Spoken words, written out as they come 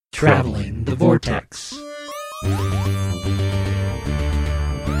Traveling the Vortex.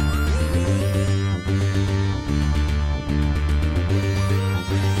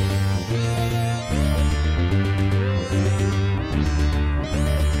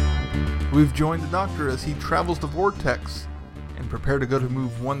 We've joined the Doctor as he travels the vortex and prepare to go to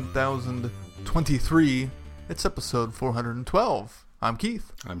move 1023. It's episode 412. I'm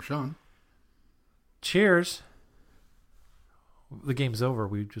Keith. I'm Sean. Cheers. The game's over.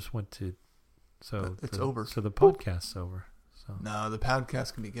 We just went to... It's over. So the podcast's over. So. No, the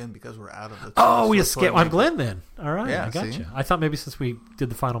podcast can begin because we're out of the... Oh, we escaped. I'm Glenn then. All right, yeah, I got see? you. I thought maybe since we did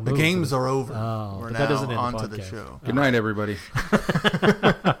the final move... The games are over. Oh, we're but now that doesn't end on the to the podcast. show. Good night, everybody.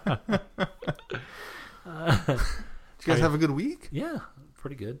 Did you guys have a good week? Yeah,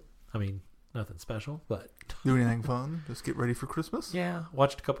 pretty good. I mean, nothing special, but... Do anything fun? Just get ready for Christmas? Yeah,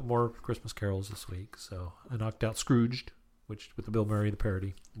 watched a couple more Christmas carols this week. So I knocked out Scrooged, which with the Bill Murray, the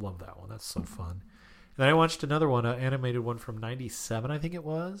parody. Love that one. That's so fun. And then I watched another one, an animated one from 97, I think it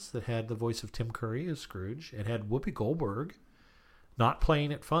was, that had the voice of Tim Curry as Scrooge. It had Whoopi Goldberg, not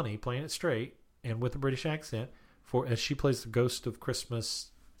playing it funny, playing it straight, and with a British accent, as she plays the ghost of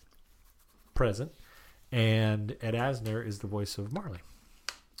Christmas present. And Ed Asner is the voice of Marley.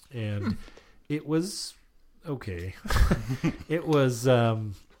 And it was okay. It was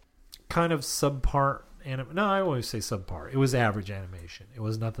kind of subpar. No, I always say subpar. It was average animation. It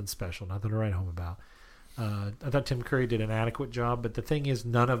was nothing special, nothing to write home about. I thought Tim Curry did an adequate job, but the thing is,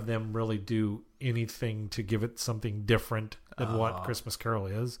 none of them really do anything to give it something different than what Christmas Carol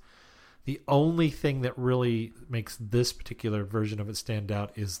is. The only thing that really makes this particular version of it stand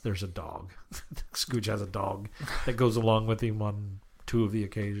out is there's a dog. Scrooge has a dog that goes along with him on two of the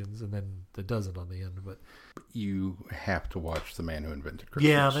occasions, and then the doesn't on the end. But You have to watch The Man Who Invented Christmas.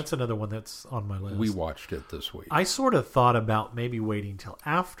 yeah, that's another one that's on my list. We watched it this week. I sort of thought about maybe waiting till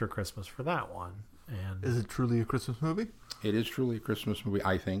after Christmas for that one. And Is it truly a Christmas movie? It is truly a Christmas movie,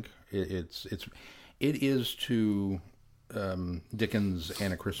 I think. It is to Dickens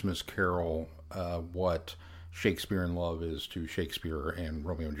and A Christmas Carol what Shakespeare in Love is to Shakespeare and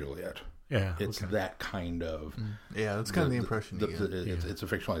Romeo and Juliet. yeah, It's okay. that kind of... Yeah, that's kind of the impression you get. It's a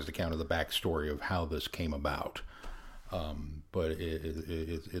fictionalized account of the backstory of how this came about. But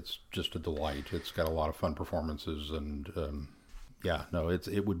it's just a delight. It's got a lot of fun performances, and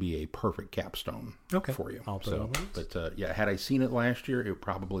it would be a perfect capstone for you. I'll put it on the list. But had I seen it last year, it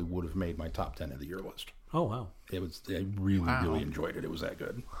probably would have made my top 10 of the year list. Oh wow, I really enjoyed it. It was that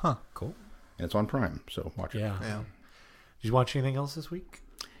good. Huh. cool. And it's on Prime, so watch it. Yeah. Yeah. Did you watch anything else this week?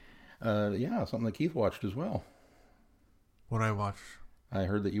 Something that Keith watched as well. What I watch? I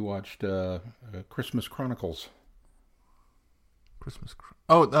heard that you watched Christmas Chronicles.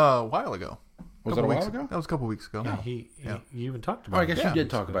 A while ago. Was that a while ago? That was a couple weeks ago. Yeah, Yeah. you even talked about Oh, I it. guess you did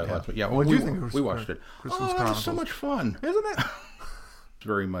talk about it last week. Yeah, What did you think of we watched it. Christmas That was Chronicles? so much fun. Isn't it? It's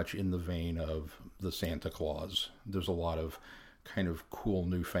very much in the vein of the Santa Claus. There's a lot of kind of cool,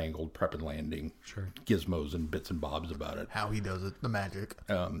 newfangled prep and landing gizmos and bits and bobs about it. How he does it, the magic.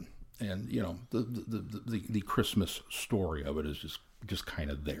 And the Christmas story of it is just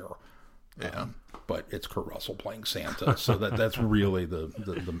kind of there. Yeah. But it's Kurt Russell playing Santa, so that's really the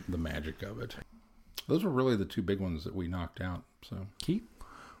magic of it. Those were really the two big ones that we knocked out. So Keith?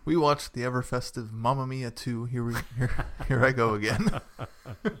 We watched the ever festive Mamma Mia 2. Here I go again.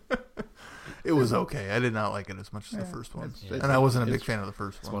 It was okay. I did not like it as much as the first one, and I wasn't a big fan of the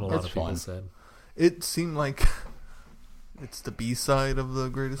first That's what a one. lot of It's people fun. said. It seemed like it's the B side of the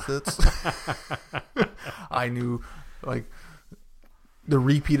greatest hits. I knew the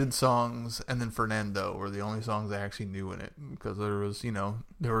repeated songs and then Fernando were the only songs I actually knew in it, because there was,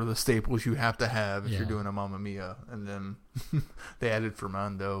 there were the staples you have to have if you're doing a Mamma Mia, and then they added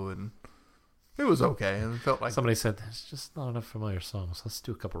Fernando, and it was okay. And it felt like Somebody said there's just not enough familiar songs. Let's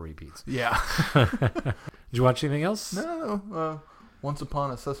do a couple repeats. yeah. Did you watch anything else? No. Once Upon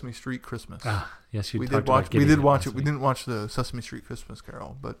a Sesame Street Christmas. Yes, you we talked did watch. about We getting did it watch last it. We week. didn't watch the Sesame Street Christmas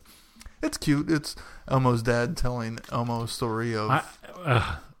Carol, but it's cute. It's Elmo's dad telling Elmo's story of.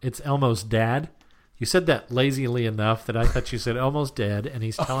 It's Elmo's dad. You said that lazily enough that I thought you said Elmo's dead and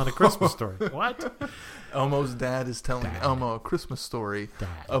he's telling a Christmas story. What? Elmo's dad is telling Elmo a Christmas story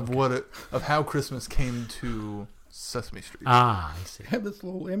of how Christmas came to Sesame Street. I see. I had this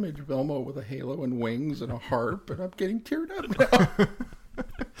little image of Elmo with a halo and wings and a harp, and I'm getting teared up now.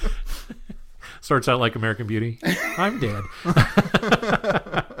 Starts out like American Beauty. I'm dead.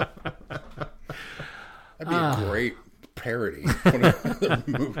 That'd be a great parody. One of the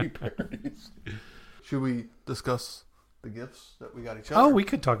movie parodies. Should we discuss the gifts that we got each other? Oh, we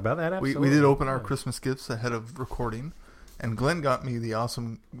could talk about that. We Absolutely. did open our Christmas gifts ahead of recording, And Glenn got me the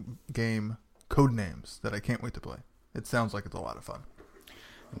awesome game Codenames that I can't wait to play. It sounds like it's a lot of fun.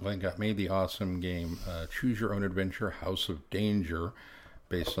 Glenn got me the awesome game Choose Your Own Adventure, House of Danger,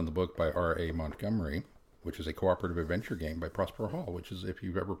 based on the book by R.A. Montgomery, which is a cooperative adventure game by Prospero Hall, which is, if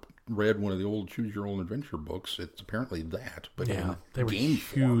you've ever read one of the old Choose Your Own Adventure books, it's apparently that, but in they were game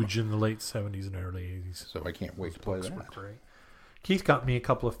huge form. in the late 70s and early 80s. So I can't wait to play Books were that. great. Keith got me a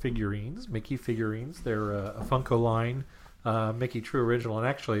couple of figurines, Mickey figurines. They're a Funko line, Mickey True Original, and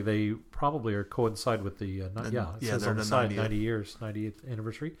actually they probably are coincide with the it says they're on the the side 90th. 90 years, 90th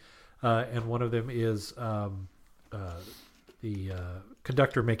anniversary, and one of them is the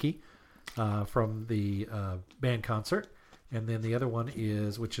conductor Mickey from the band concert, and then the other one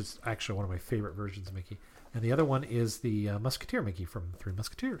is, which is actually one of my favorite versions of Mickey, and the other one is the Musketeer Mickey from Three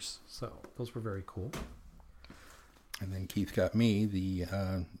Musketeers. So those were very cool. And then Keith got me the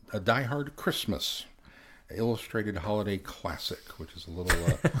a Die Hard Christmas illustrated holiday classic, which is a little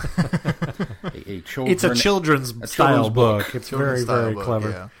a children. It's a children's style book. It's Children's very, style very book, clever.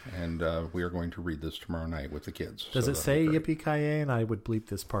 yeah. And we are going to read this tomorrow night with the kids. Does So it that'll say be great. yippee-ki-yay? And I would bleep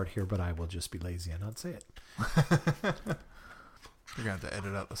this part here, but I will just be lazy and not say it. You're going to have to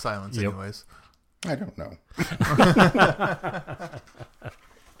edit out the silence Yep. anyways. I don't know.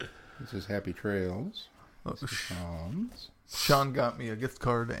 This is Happy Trails. Oh, This is Tom's. Sean got me a gift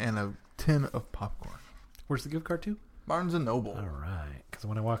card and a tin of popcorn. Where's the gift card to? Barnes & Noble. All right. Because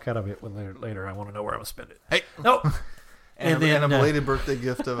when I walk out of it later, I want to know where I'm going to spend it. Hey! No! And then, a belated birthday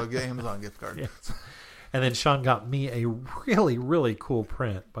gift of an Amazon gift card. Yeah. And then Sean got me a really, really cool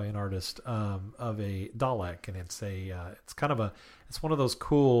print by an artist of a Dalek, and it's it's one of those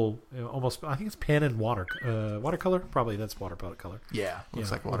cool, almost, I think it's pen and watercolor. Probably that's watercolor. Yeah,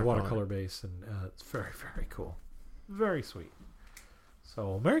 looks like on a watercolor. watercolor base, and it's very, very cool, very sweet.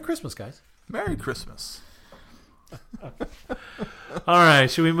 So Merry Christmas, guys! Merry Christmas. All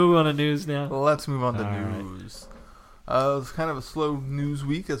right, should we move on to news now? Well, let's move on to All right. news. It's kind of a slow news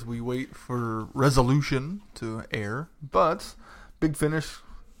week as we wait for Resolution to air, but Big Finish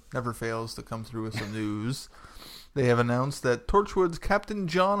never fails to come through with some news. They have announced that Torchwood's Captain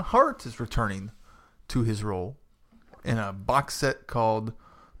John Hart is returning to his role in a box set called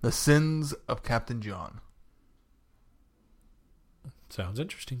The Sins of Captain John. Sounds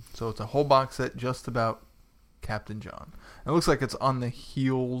interesting. So it's a whole box set just about Captain John. It looks like it's on the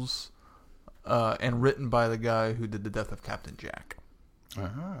heels and written by the guy who did The Death of Captain Jack.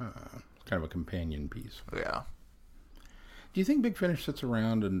 Kind of a companion piece. Yeah. Do you think Big Finish sits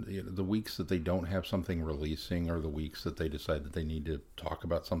around and the weeks that they don't have something releasing are the weeks that they decide that they need to talk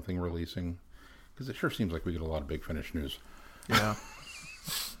about something releasing? Because it sure seems like we get a lot of Big Finish news. Yeah.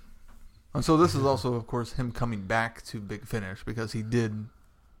 And so this is also, of course, him coming back to Big Finish because he did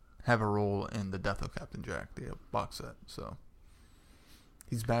have a role in The Death of Captain Jack, the box set. So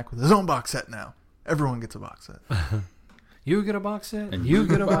he's back with his own box set now. Everyone gets a box set. You get a box set, And you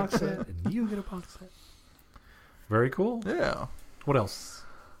get a box set, and you get a box set. Very cool. Yeah. What else?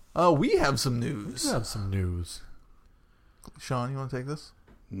 We have some We news. have some news. Sean, you want to take this?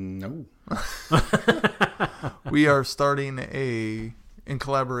 No. We are starting in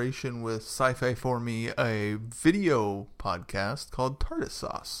collaboration with Sci-Fi For Me, a video podcast called TARDIS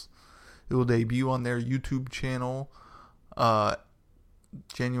Sauce. It will debut on their YouTube channel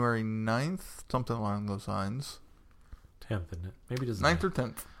January 9th, something along those lines. 10th, isn't it? Maybe it is 9th or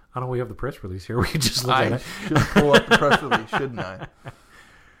 10th. I don't know. We have the press release here. We can just look I at it. should pull up the press release, shouldn't I?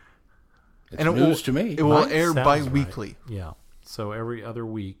 It's And it news will- to me. It will Mine air sounds bi-weekly. right. Yeah. So every other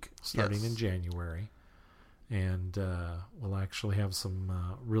week, starting Yes. in January, and we'll actually have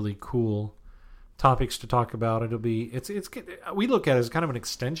some really cool topics to talk about. It'll be we look at it as kind of an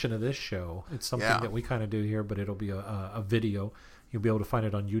extension of this show. It's something Yeah. that we kind of do here, but it'll be a video. You'll be able to find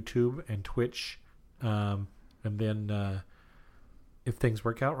it on YouTube and Twitch, and then if things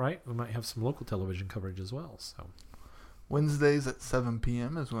work out right, we might have some local television coverage as well. So Wednesdays at 7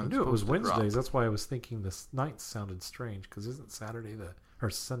 p.m. is when I it's knew it was supposed to drop. Wednesdays. That's why I was thinking this night sounded strange, because isn't Sunday the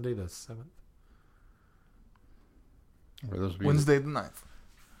 7th? For those of you Wednesday the 9th.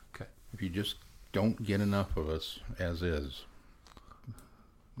 if you just don't get enough of us as is,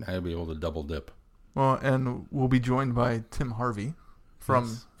 now you'll be able to double dip. Well, and we'll be joined by Tim Harvey from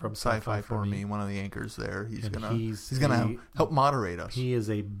Yes, from Sci-Fi For Me, one of the anchors there. He's And gonna help moderate us. He is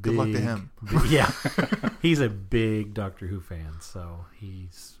a big. Good luck to him. Yeah, he's a big Doctor Who fan, so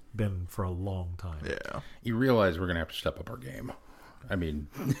he's been for a long time. Yeah. You realize we're going to have to step up our game. I mean,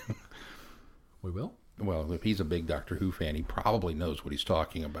 We will. well, if he's a big Doctor Who fan, he probably knows what he's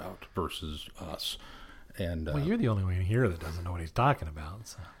talking about versus us. And Well, you're the only one here that doesn't know what he's talking about.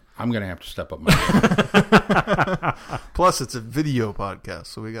 So. I'm going to have to step up my game. Plus, it's a video podcast,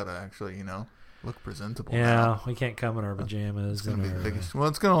 so we got to actually, look presentable. Yeah, now. we can't come in our pajamas. It's gonna be and the our- biggest. Well,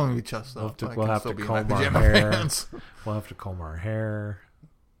 it's gonna only be chest We'll up. have to- I we'll can have still to be in my comb our pajama hair. pants. We'll have to comb our hair.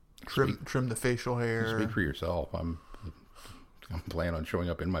 Trim the facial hair. Speak for yourself. I'm planning on showing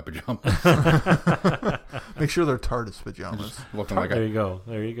up in my pajamas. Make sure they're TARDIS pajamas. looking like There I you go.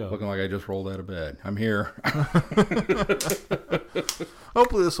 There you go. looking like I just rolled out of bed. I'm here.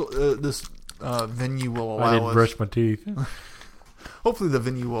 Hopefully, this venue will I allow didn't us. brush my teeth. Hopefully, the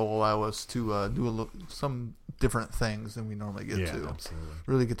venue will allow us to do some different things than we normally get Yeah, to. absolutely.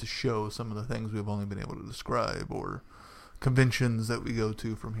 Really get to show some of the things we've only been able to describe, or conventions that we go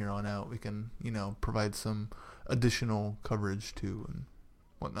to from here on out. We can, provide some additional coverage to and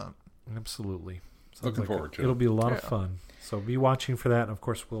whatnot. Absolutely. Looking forward to it. It'll be a lot of Yeah. fun. So be watching for that, and of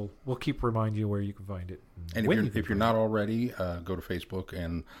course we'll keep reminding you where you can find it. And when you if can you're find not already, go to Facebook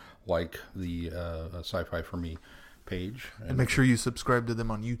and like the Sci-Fi for Me page. And make sure you subscribe to them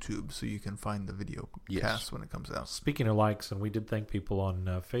on YouTube so you can find the video Yes. cast when it comes out. Speaking of likes, and we did thank people on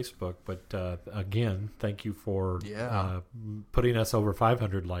Facebook, but again, thank you for putting us over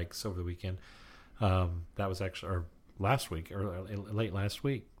 500 likes over the weekend. That was actually, or last week, or late last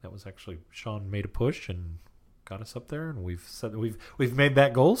week. That was actually Sean made a push and got us up there, and we've made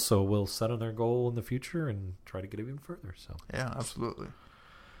that goal. So we'll set another goal in the future and try to get even further. So Yeah, absolutely.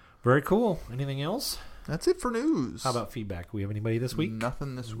 very cool. Anything else? That's it for news. How about feedback? Do we have anybody this week?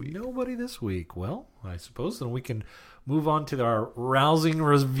 Nothing this week. Nobody this week. Well, I suppose then we can move on to our rousing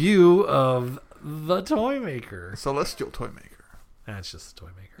review of The Toy Maker. Celestial Toy Maker. That's just The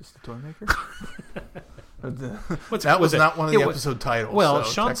Toy Maker. Is the Toy Maker? What's That was it? not one of It the was- episode titles. Well,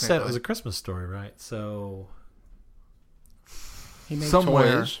 so Sean said it was a technically. Christmas story, right? So he made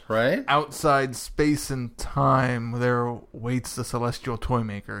somewhere. toys, right? Outside space and time, there waits the Celestial Toy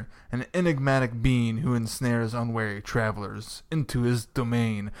Maker, an enigmatic being who ensnares unwary travelers into his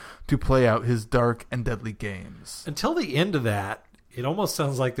domain to play out his dark and deadly games. until the end of that, it almost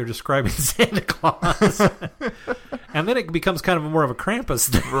sounds like they're describing Santa Claus. And then it becomes kind of more of a Krampus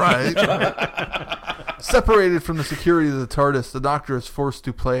thing. Right. Separated from the security of the TARDIS, the Doctor is forced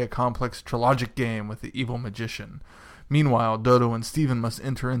to play a complex trilogic game with the evil magician. Meanwhile, Dodo and Steven must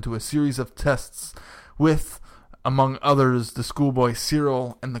enter into a series of tests with, among others, the schoolboy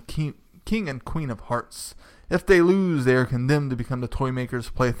Cyril and the King and Queen of Hearts. If they lose, they are condemned to become the Toy Maker's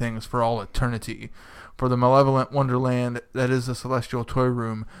playthings for all eternity. For the malevolent wonderland that is the Celestial Toy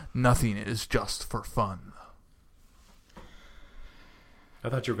Room, nothing is just for fun. I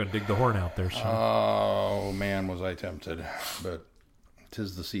thought you were going to dig the horn out there, Sean. Oh man, was I tempted! But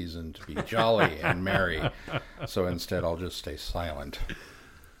 'tis the season to be jolly and merry. So instead, I'll just stay silent.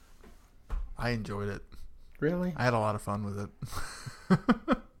 I enjoyed it. Really? I had a lot of fun with it.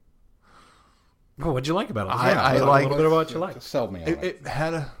 Oh, what'd you like about it? I a like- little bit about what you like. Sell me on It, it. it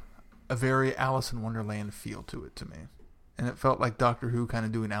had a very Alice in Wonderland feel to it to me. And it felt like Doctor Who kind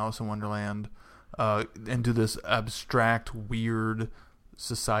of doing Alice in Wonderland into this abstract, weird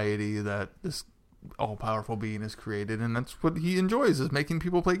society that this all-powerful being has created. And that's what he enjoys, is making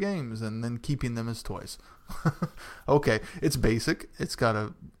people play games and then keeping them as toys. Okay, it's basic. It's got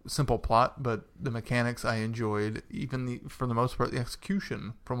a simple plot, but the mechanics I enjoyed. Even for the most part, the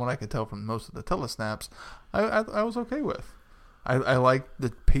execution, from what I could tell from most of the telesnaps, I was okay with. I liked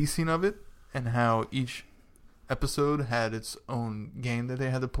the pacing of it and how each episode had its own game that they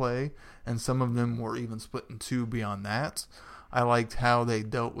had to play, and some of them were even split in two beyond that. I liked how they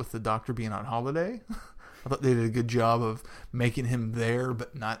dealt with the Doctor being on holiday. I thought they did a good job of making him there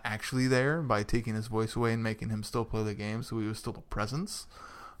but not actually there by taking his voice away and making him still play the game so he was still a presence.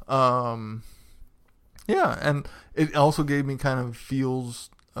 Yeah, and it also gave me kind of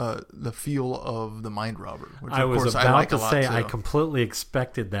the feel of the Mind Robber, which I of was course about I like to a lot say too. I completely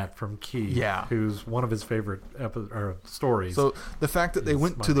expected that from Key, Yeah. who's one of his favorite stories. So the fact that they It's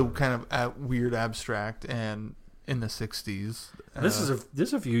went to the mind-blowing. kind of weird abstract and in the 60s. this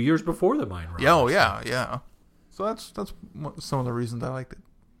is a few years before the Mind Robber. Yeah, oh yeah. So that's some of the reasons I liked it.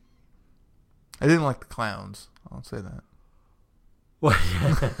 I didn't like the clowns. I'll say that. Well,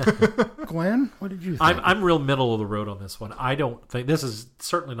 Glenn, what did you think? I'm real middle of the road on this one. I don't think this is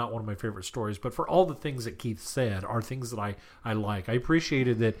certainly not one of my favorite stories, but for all the things that Keith said are things that I like. I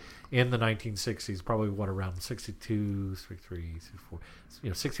appreciated that in the 1960s, probably around 62, 63, 64,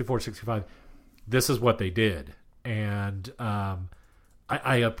 64, 65, this is what they did. And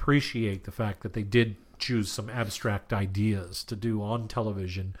I appreciate the fact that they did choose some abstract ideas to do on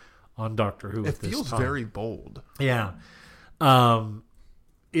television, on Doctor Who It at this feels time. very bold. Yeah.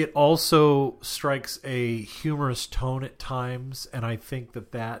 it also strikes a humorous tone at times, and I think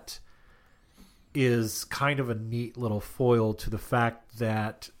that is kind of a neat little foil to the fact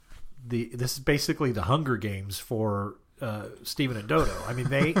that this is basically the Hunger Games for Stephen and Dodo. I mean,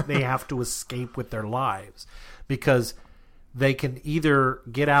 they have to escape with their lives because they can either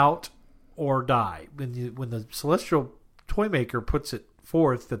get out or die. When the Celestial Toymaker puts it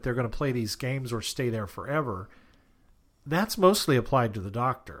forth that they're going to play these games or stay there forever, that's mostly applied to the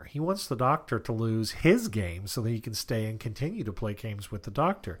Doctor. He wants the Doctor to lose his game so that he can stay and continue to play games with the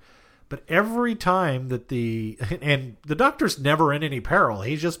Doctor. But every time that the Doctor's never in any peril.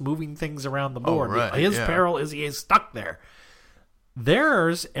 He's just moving things around the board. Oh, right, His yeah. peril is he is stuck there.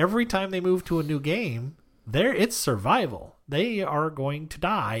 Theirs, every time they move to a new game, it's survival. They are going to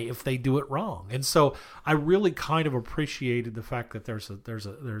die if they do it wrong. And so I really kind of appreciated the fact that there's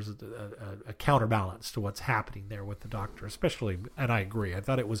a counterbalance to what's happening there with the Doctor, especially, and I agree. I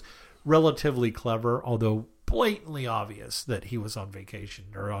thought it was relatively clever, although blatantly obvious that he was on vacation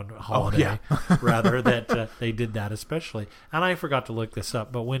or on holiday, rather, that they did that especially. And I forgot to look this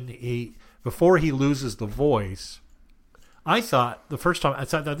up, but before he loses the voice, I thought the first time,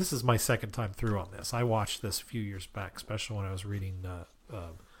 this is my second time through on this. I watched this a few years back, especially when I was reading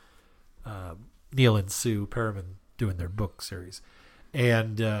Neil and Sue Perriman doing their book series.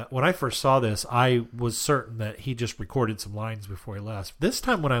 And when I first saw this, I was certain that he just recorded some lines before he left. This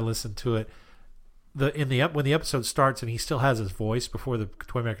time when I listened to it, when the episode starts and he still has his voice before the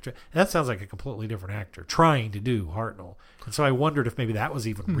Toymaker, that sounds like a completely different actor trying to do Hartnell. And so I wondered if maybe that was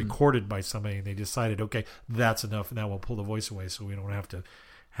even recorded by somebody and they decided, okay, that's enough. Now we'll pull the voice away so we don't have to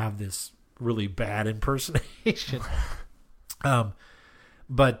have this really bad impersonation.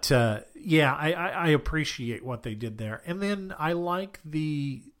 But I appreciate what they did there. And then I like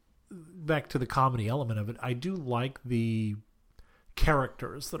back to the comedy element of it, I do like the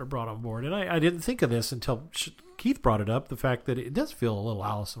characters that are brought on board. And I didn't think of this until Keith brought it up, the fact that it does feel a little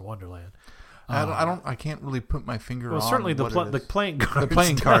Alice in Wonderland. I can't really put my finger on. Well, certainly the playing card, the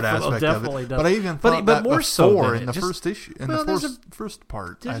playing card aspect of it. Does. But I even thought but that more before so in the first issue, the first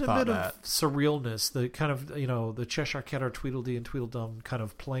part. There's I a thought bit that. of surrealness, the kind of the Cheshire Cat or Tweedledee and Tweedledum kind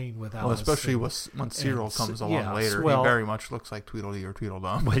of playing with Alice. Well, especially when Cyril comes along later, he very much looks like Tweedledee or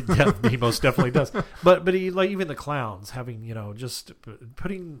Tweedledum. Yeah, he most definitely does. But he, like, even the clowns having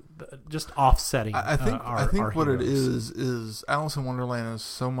just offsetting. I think our what heroes. it is Alice in Wonderland is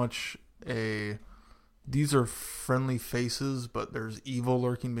so much these are friendly faces, but there's evil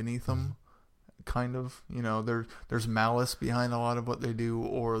lurking beneath them. Kind of, there's malice behind a lot of what they do,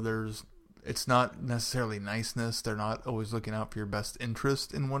 or it's not necessarily niceness. They're not always looking out for your best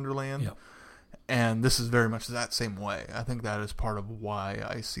interest in Wonderland. Yep. And this is very much that same way. I think that is part of why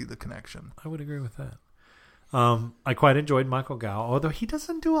I see the connection. I would agree with that. I quite enjoyed Michael Gow, although he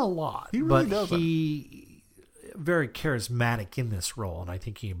doesn't do a lot. He really but doesn't. He very charismatic in this role, and I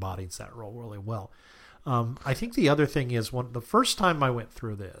think he embodies that role really well. I think the other thing is, the first time I went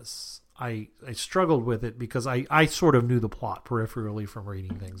through this, I struggled with it because I sort of knew the plot peripherally from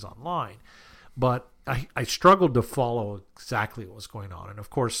reading things online. But I struggled to follow exactly what was going on. And, of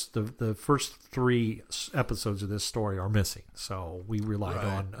course, the first 3 episodes of this story are missing. So we relied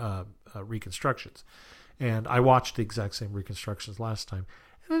on reconstructions. And I watched the exact same reconstructions last time.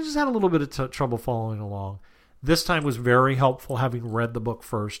 And I just had a little bit of trouble following along. This time was very helpful, having read the book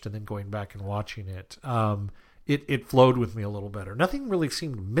first and then going back and watching it. It flowed with me a little better. Nothing really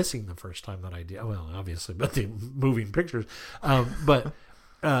seemed missing the first time that I did. Well, obviously, but the moving pictures. But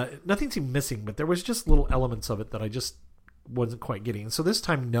nothing seemed missing, but there was just little elements of it that I just wasn't quite getting. So this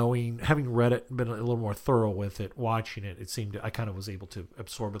time, having read it, been a little more thorough with it, watching it, it seemed I kind of was able to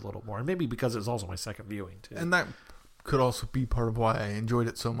absorb it a little more. And maybe because it was also my second viewing, too. And that could also be part of why I enjoyed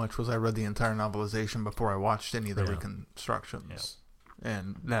it so much, was I read the entire novelization before I watched any of the reconstructions. Yeah.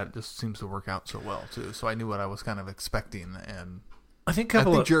 And that just seems to work out so well, too. So I knew what I was kind of expecting, and I think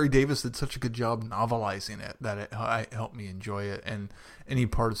Jerry Davis did such a good job novelizing it that it helped me enjoy it. And any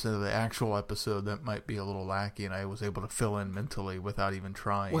parts of the actual episode that might be a little lacking, I was able to fill in mentally without even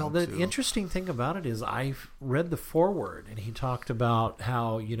trying. Well, the interesting thing about it is I've read the foreword, and he talked about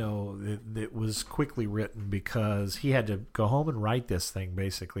how, it was quickly written because he had to go home and write this thing,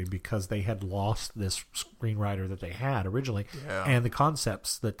 basically, because they had lost this screenwriter that they had originally and the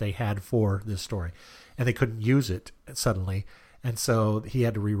concepts that they had for this story. And they couldn't use it suddenly. And so he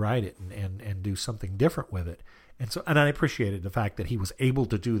had to rewrite it and do something different with it. And I appreciated the fact that he was able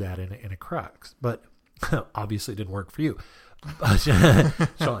to do that in a crux. But obviously it didn't work for you,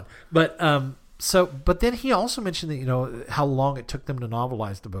 Sean. But then he also mentioned that, how long it took them to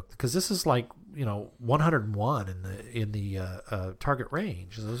novelize the book, because this is like 101 in the target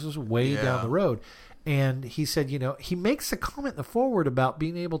range. So this is way down the road. And he said, he makes a comment in the forward about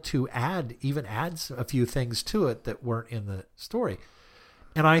being able to add a few things to it that weren't in the story.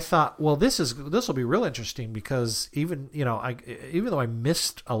 And I thought, well, this will be real interesting because even though I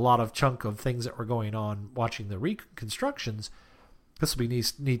missed a lot of chunk of things that were going on watching the reconstructions, this will be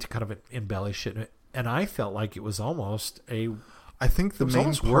neat to kind of embellish it. And I felt like it was almost I think the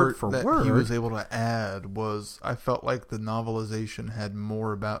main part that word. he was able to add was I felt like the novelization had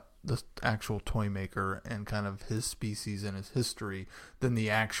more about the actual toy maker and kind of his species and his history than the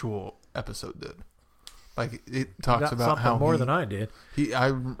actual episode did. Like it talks about how more than I did. I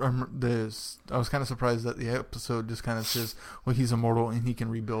remember this. I was kind of surprised that the episode just kind of says, "Well, he's immortal and he can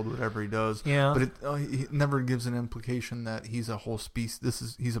rebuild whatever he does." Yeah, but it never gives an implication that he's a whole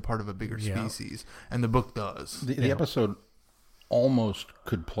species. He's a part of a bigger species, and the book does. The episode almost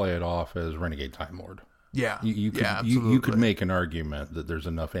could play it off as Renegade Time Lord. Yeah, you could make an argument that there's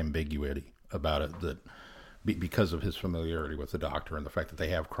enough ambiguity about it that. Because of his familiarity with the Doctor and the fact that they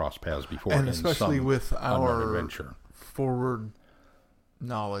have crossed paths before, and especially with our adventure. Forward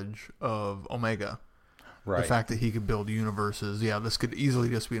knowledge of Omega, right? The fact that he could build universes, this could easily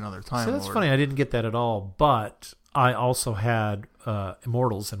just be another Time So that's Lord. funny. I didn't get that at all, but I also had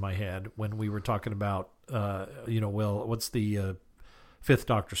Immortals in my head when we were talking about, what's the Fifth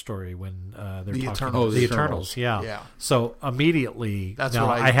Doctor story when they're talking Eternals. The Eternals, yeah. So immediately, that's now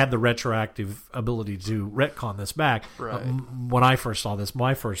what I had the retroactive ability to retcon this back. Right. When I first saw this,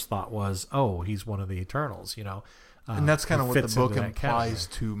 my first thought was, "Oh, he's one of the Eternals," and that's kind of what the book into that implies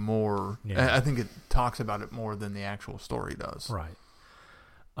category. to more. Yeah. I think it talks about it more than the actual story does. Right.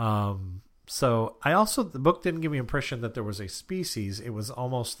 So the book didn't give me the impression that there was a species. It was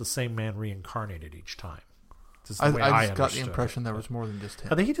almost the same man reincarnated each time. I just got the impression there was more than just him.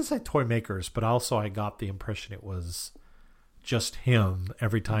 I think he just said toy makers, but also I got the impression it was just him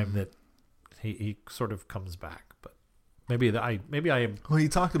every time that he sort of comes back. But maybe he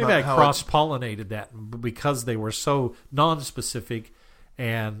talked about I how cross-pollinated that because they were so non-specific,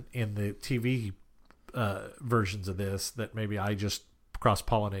 and in the TV versions of this, that maybe I just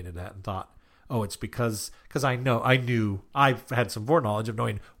cross-pollinated that and thought, oh, it's because I've had some foreknowledge of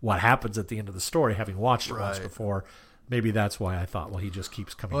knowing what happens at the end of the story, having watched it once before. Maybe that's why I thought, well, he just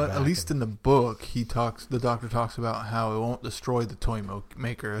keeps coming back. At least in the book, the Doctor talks about how it won't destroy the toy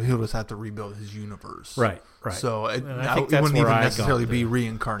maker. He'll just have to rebuild his universe. Right. So I think that's wouldn't even where I necessarily got be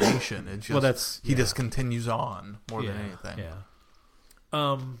reincarnation. It's just he just continues on more than anything.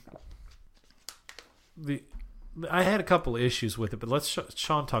 Yeah. I had a couple of issues with it, but let's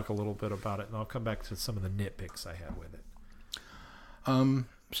Sean talk a little bit about it, and I'll come back to some of the nitpicks I had with it.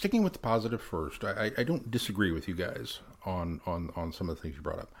 Sticking with the positive first, I don't disagree with you guys on some of the things you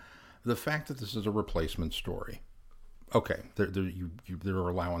brought up. The fact that this is a replacement story, okay, there are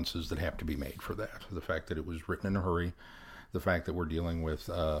allowances that have to be made for that. The fact that it was written in a hurry, the fact that we're dealing with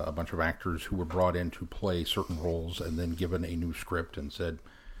a bunch of actors who were brought in to play certain roles and then given a new script and said,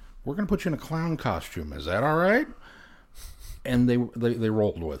 we're going to put you in a clown costume. Is that all right? And they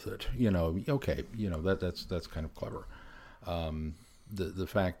rolled with it. Okay, that's kind of clever. The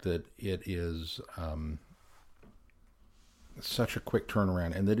fact that it is such a quick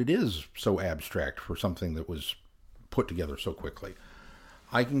turnaround and that it is so abstract for something that was put together so quickly,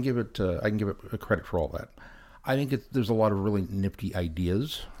 I can give it a credit for all that. I think there's a lot of really nifty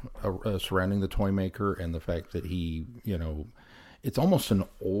ideas surrounding the toy maker and the fact that he, it's almost an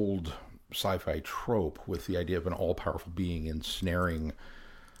old sci-fi trope with the idea of an all-powerful being ensnaring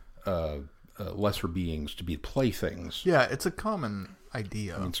lesser beings to be playthings. Yeah, it's a common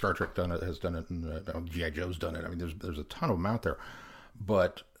idea. I mean, Star Trek has done it, and G.I. Joe's done it. I mean, there's a ton of them out there.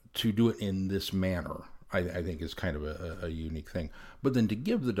 But to do it in this manner, I think is kind of a unique thing. But then to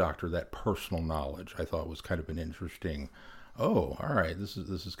give the Doctor that personal knowledge, I thought was kind of an interesting, all right, this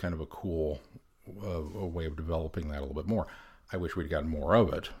is kind of a cool a way of developing that a little bit more. I wish we'd gotten more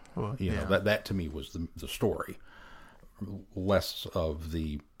of it. Well, that to me was the story. Less of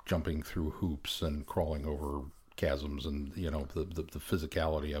the jumping through hoops and crawling over chasms and, the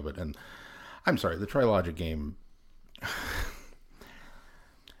physicality of it. And I'm sorry, the Trilogic game,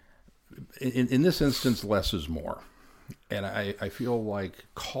 in this instance, less is more. And I feel like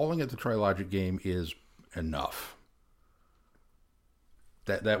calling it the Trilogic game is enough.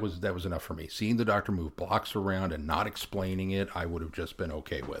 That was enough for me. Seeing the Doctor move blocks around and not explaining it, I would have just been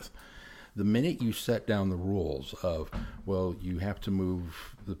okay with. The minute you set down the rules of, well, you have to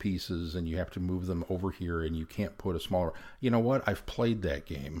move the pieces and you have to move them over here and you can't put a smaller... You know what? I've played that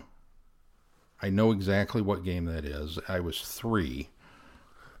game. I know exactly what game that is. I was 3.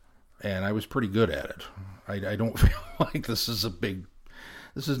 and I was pretty good at it. I don't feel like this is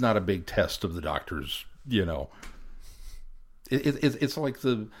not a big test of the Doctor's, It's like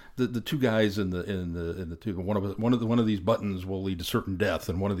the two guys in the two, one of these buttons will lead to certain death,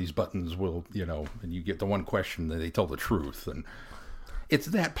 and one of these buttons will, and you get the one question that they tell the truth, and it's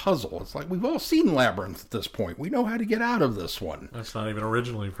that puzzle. It's like we've all seen Labyrinth at this point. We know how to get out of this one. That's not even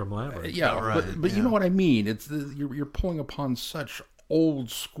originally from Labyrinth. Yeah, right, but you know what I mean. It's you're pulling upon such old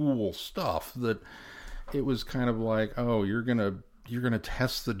school stuff that it was kind of like, oh, you're gonna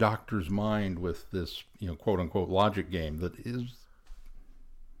test the Doctor's mind with this, quote unquote logic game that is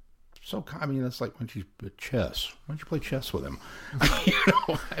so. I mean, that's like when she's at chess. Why don't you play chess with him?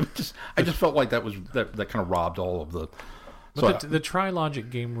 I just felt like that kind of robbed all of the. But the Trilogic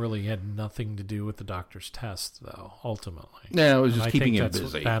game really had nothing to do with the Doctor's test, though. Ultimately, yeah, it was just I keeping think him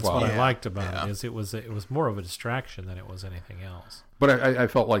busy. That's what I Yeah, liked about yeah. it. Is it was more of a distraction than it was anything else. But I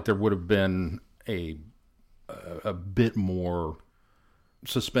felt like there would have been a bit more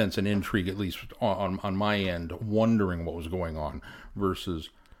suspense and intrigue, at least on my end, wondering what was going on, versus,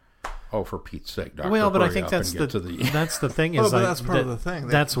 oh, for Pete's sake, Doctor. Well, but I hurry think up that's and get to the that's the thing Well, is but like, that's part of the thing.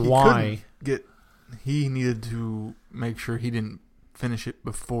 That's He why. he needed to make sure he didn't finish it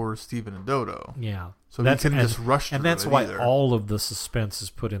before Steven and Dodo. Yeah. So he couldn't just rush and through that's it why either. all of the suspense is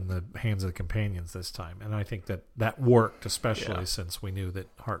put in the hands of the companions this time. And I think that worked, especially Yeah. since we knew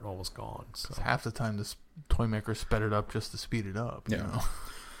that Hartnell was gone. So. Half the time, this toy maker sped it up just to speed it up. You Yeah.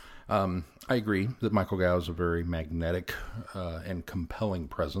 know? I agree that Michael Gow is a very magnetic and compelling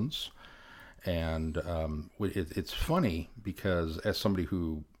presence. And it's funny because as somebody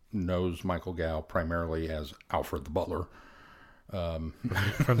who knows Michael Gow primarily as Alfred the Butler, From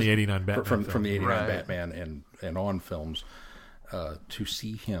the 89 Batman from the 89 Right. Batman and on films, to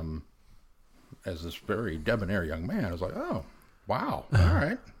see him as this very debonair young man, I was like, oh, wow, all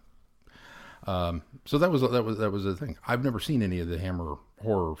right. So that was the thing. I've never seen any of the Hammer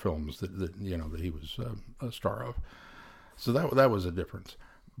horror films that he was a star of. So that was a difference.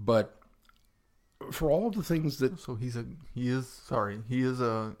 But for all of the things that So he is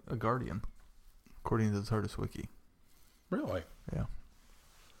a guardian, according to the TARDIS wiki. really. Yeah.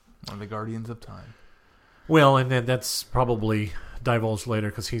 One of the Guardians of Time. Well, and then that's probably divulged later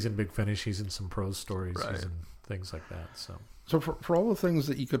because he's in Big Finish. He's in some prose stories. Right. He's in things like that. So For all the things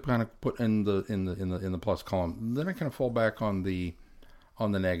that you could kind of put in the plus column, then I kind of fall back on the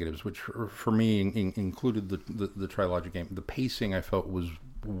negatives, which for me included the Trilogic game. The pacing I felt was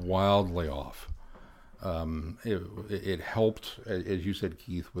wildly off. It helped, as you said,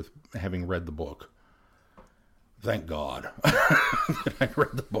 Keith, with having read the book. Thank God that I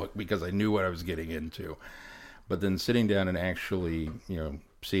read the book because I knew what I was getting into. But then sitting down and actually,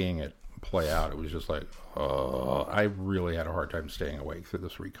 seeing it play out, it was just like, I really had a hard time staying awake through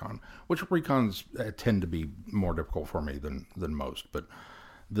this recon. Which recons tend to be more difficult for me than most, but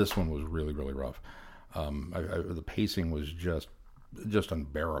this one was really, really rough. The pacing was just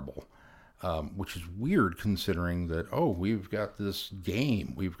unbearable. Which is weird considering that, we've got this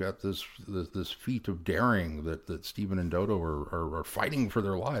game, we've got this feat of daring that Steven and Dodo are fighting for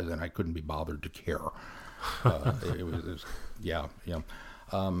their lives, and I couldn't be bothered to care. It was yeah.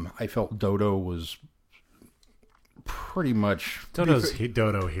 I felt Dodo was pretty much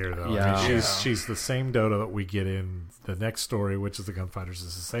Dodo here, though. Yeah. I mean, she's the same Dodo that we get in the next story, which is the Gunfighters.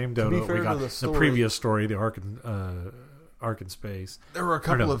 It's the same Dodo that we fair got to the in the story- previous story, the Ark in Space. There were a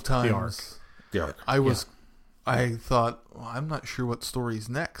couple no, of the Ark. times the arc. I thought, I'm not sure what story's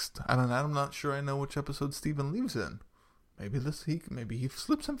next. I'm not sure I know which episode Steven leaves in. Maybe he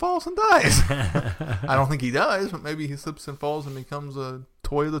slips and falls and dies. I don't think he dies, but maybe he slips and falls and becomes a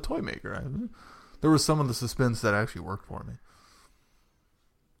toy of the toy maker. There was some of the suspense that actually worked for me.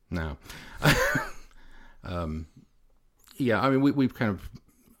 No. Yeah, I mean, we've kind of...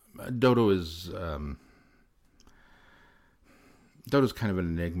 Dodo's kind of an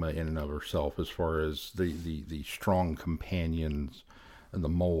enigma in and of herself as far as the strong companions and the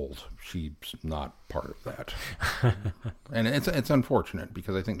mold. She's not part of that. And it's unfortunate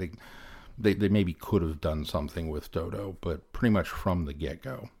because I think they maybe could have done something with Dodo, but pretty much from the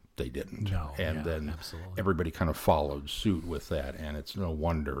get-go, they didn't. No, and yeah, then absolutely. everybody kind of followed suit with that, and it's no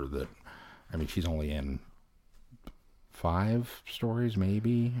wonder that, I mean, she's only in 5 stories,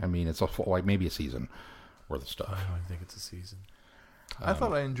 maybe. I mean, it's maybe a season worth of stuff. I don't think it's a season. I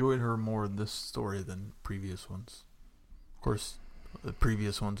thought I enjoyed her more in this story than previous ones. Of course, the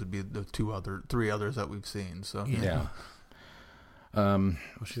previous ones would be the 3 others that we've seen. So Yeah. Well,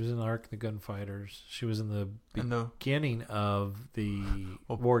 she was in the Ark, the Gunfighters. She was in the And the beginning of the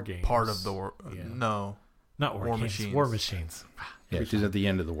War Games. part of the war. Yeah. No, Not War Machines. Machines. War Machines. Yeah, she's at the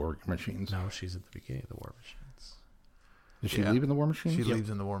end of the War Machines. No, she's at the beginning of the War Machines. Does she Yeah. leave in the War Machines? She leaves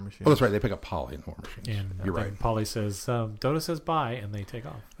in the War Machine. Oh, that's right. They pick up Polly in the War Machines. And You're then right. Polly says, Dodo says bye, and they take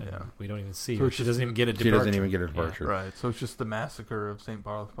off. And Yeah. we don't even see So her. it's She just- doesn't even get a She departure. doesn't even get a Yeah. departure. Right. So it's just the massacre of St.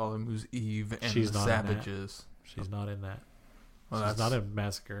 Bartholomew's Eve and She's the not in that. savages. She's not in that. Well, She's not in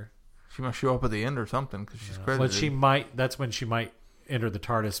Massacre. She must show up at the end or something because she's Yeah. credited. Well, she might. That's when she might enter the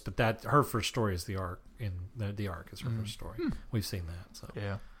TARDIS. But that her first story is the Ark. In the Ark is her first story. We've seen that. So,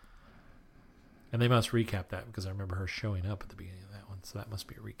 Yeah. and they must recap that because I remember her showing up at the beginning of that one. So that must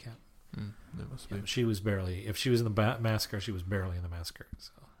be a recap. That must Yeah, be. but she was barely. If she was in the Massacre, she was barely in the Massacre.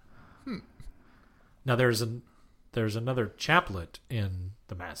 So. Now there's another chaplet in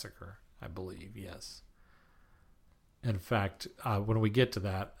the Massacre, I believe. Yes. In fact, when we get to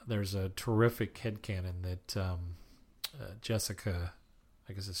that, there's a terrific headcanon that Jessica,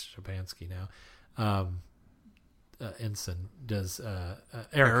 I guess it's Shapansky now, Ensign does.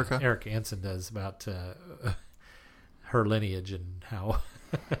 Erica Ensign does about her lineage and how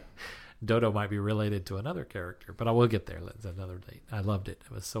Dodo might be related to another character. But I will get there. That's another date. I loved it.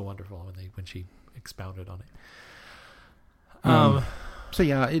 It was so wonderful when she expounded on it. So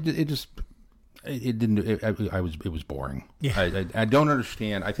yeah, it just it didn't. It was boring. Yeah. I don't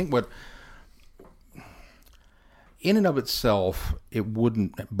understand. I think what in and of itself it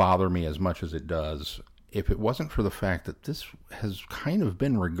wouldn't bother me as much as it does if it wasn't for the fact that this has kind of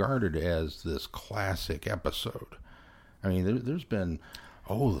been regarded as this classic episode. I mean, there's been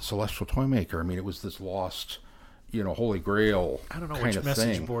the Celestial Toymaker. I mean, it was this lost, Holy Grail. I don't know kind which of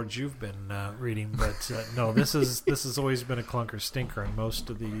message thing. boards you've been reading, but no, this has always been a clunker stinker in most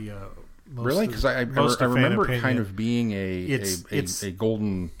of the. Really? Because I remember it kind of being a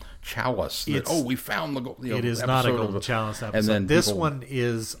golden chalice. That, we found the gold. It is not a golden chalice episode. And then this one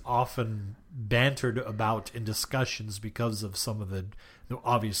is often bantered about in discussions because of some of the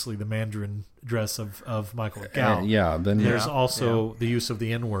obviously the Mandarin dress of Michael McGowan. Then there's also the use of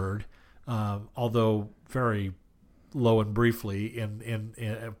the N-word, although very low and briefly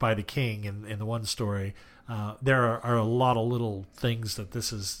in by the king in the one story. There are a lot of little things that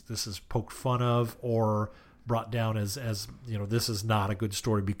this is poked fun of or brought down as this is not a good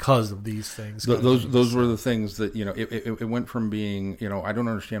story because of these things. Those were the things that it went from being I don't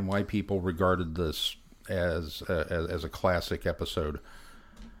understand why people regarded this as a classic episode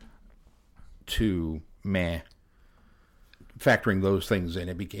to meh. Factoring those things in,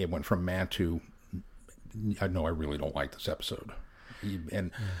 it went from meh to no, I really don't like this episode.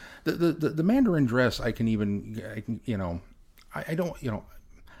 And the Mandarin dress, I don't,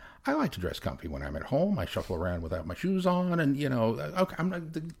 I like to dress comfy when I'm at home. I shuffle around without my shoes on, and okay, I'm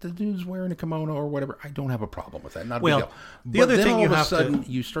not the dude's wearing a kimono or whatever. I don't have a problem with that. Not a big deal. The other then thing all you of a have sudden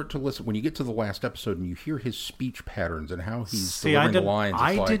to you start to listen when you get to the last episode and you hear his speech patterns and how he's delivering the lines.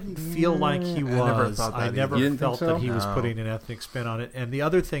 I didn't feel like he was. I never felt that he was putting an ethnic spin on it. And the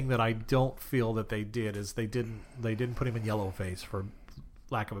other thing that I don't feel that they did is they didn't put him in yellow face, for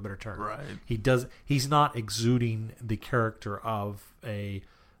lack of a better term. Right. He's not exuding the character of a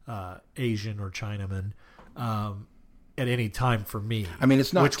Asian or Chinaman at any time for me. I mean,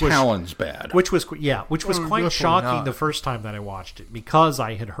 it's not Talon's bad. Which was quite shocking not. the first time that I watched it, because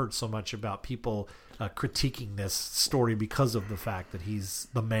I had heard so much about people critiquing this story because of the fact that he's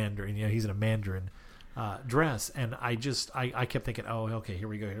the Mandarin. He's in a Mandarin dress, and I kept thinking, oh, okay, here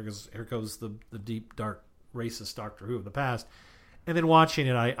we go. Here goes the deep, dark, racist Doctor Who of the past. And then watching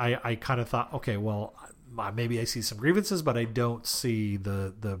it, I kind of thought, okay, well, maybe I see some grievances, but I don't see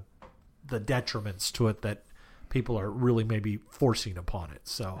the detriments to it that people are really maybe forcing upon it.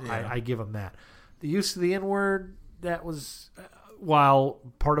 So I give them that. The use of the N-word, that was, while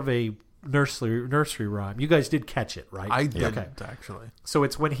part of a nursery rhyme. You guys did catch it, right? I didn't, actually. So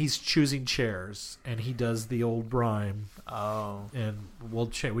it's when he's choosing chairs, and he does the old rhyme. Oh. And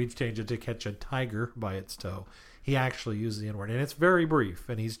we've changed it to catch a tiger by its toe. He actually uses the N-word, and it's very brief,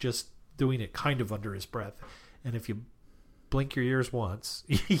 and he's just doing it kind of under his breath. And if you blink your ears once,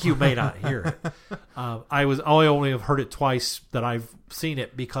 you may not hear it. I only have heard it twice that I've seen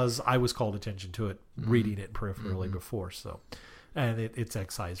it because I was called attention to it, reading it peripherally before. So, and it's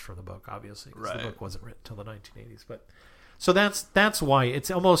excised from the book, obviously, because the book wasn't written until the 1980s. But so that's why it's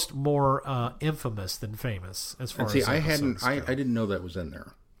almost more infamous than famous as far as I didn't know that was in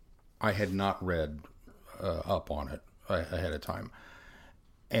there. I had not read up on it ahead of time,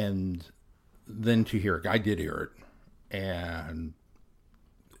 and then to hear it, I did hear it, and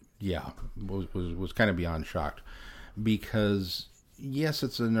was kind of beyond shocked, because yes,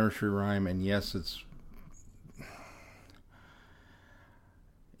 it's a nursery rhyme, and yes,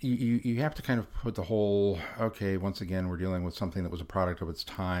 you have to kind of put the whole, okay, once again, we're dealing with something that was a product of its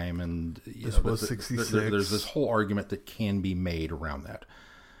time, and This was 66. There's this whole argument that can be made around that.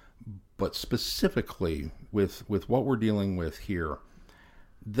 But specifically with what we're dealing with here,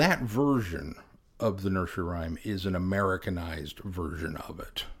 that version of the nursery rhyme is an Americanized version of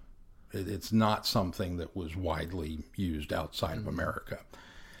it. It's not something that was widely used outside of America.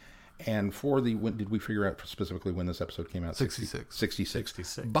 And when did we figure out specifically when this episode came out? 66.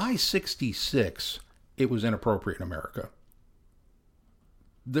 66. By 66, it was inappropriate in America.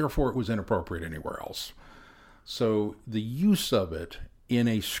 Therefore, it was inappropriate anywhere else. So the use of it in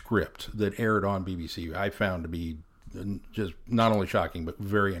a script that aired on BBC, I found to be just not only shocking, but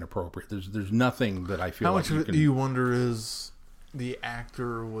very inappropriate. There's nothing that I feel How like much of it do you wonder is the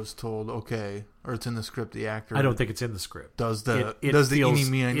actor was told, okay, or it's in the script, the actor... I don't think it's in the script. Does it the feels, eeny,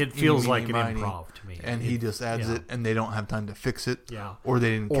 meeny, it feels eeny, like meeny, an miny, improv to me. and he just adds it, and they don't have time to fix it, Yeah. or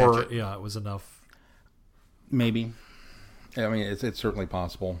they didn't catch it. Yeah, it was enough. Maybe. I mean, it's certainly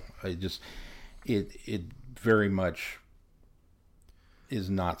possible. It very much is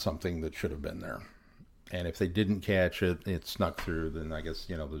not something that should have been there. And if they didn't catch it, it snuck through, then I guess,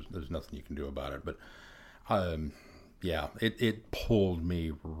 there's nothing you can do about it. But, yeah, it pulled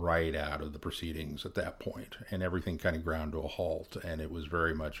me right out of the proceedings at that point, and everything kind of ground to a halt. And it was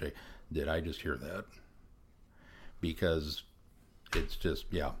very much did I just hear that? Because it's just,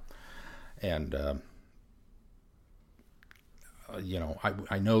 yeah. And,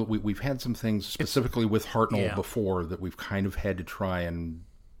 I know we've had some things specifically with Hartnell before that we've kind of had to try and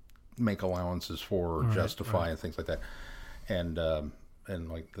make allowances for, justify, and things like that. And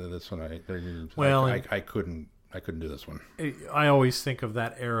like this one, I couldn't do this one. I always think of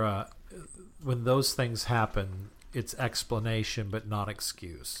that era when those things happen. It's explanation, but not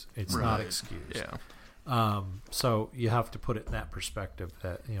excuse. It's not excuse. Yeah. So you have to put it in that perspective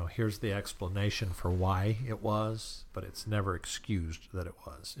that, here's the explanation for why it was, but it's never excused that it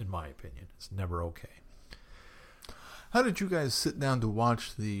was, in my opinion. It's never okay. How did you guys sit down to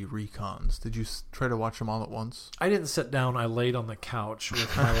watch the recons? Did you try to watch them all at once? I didn't sit down. I laid on the couch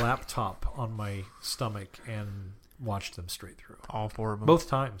with my laptop on my stomach and watched them straight through. All four of them? Both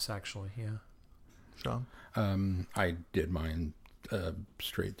times, actually, yeah. Sean? I did mine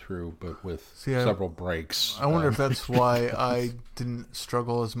straight through, but with See, several breaks. I wonder if that's why I didn't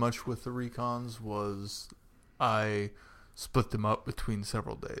struggle as much with the recons, was I split them up between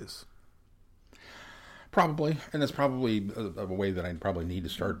several days. Probably, and that's probably a way that I probably need to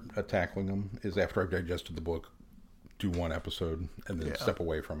start tackling them, is after I've digested the book, do one episode, and then step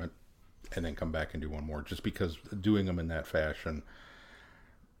away from it, and then come back and do one more, just because doing them in that fashion,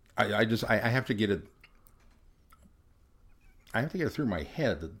 I have to get it. I have to get it through my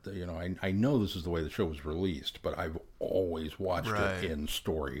head that, I know this is the way the show was released, but I've always watched it in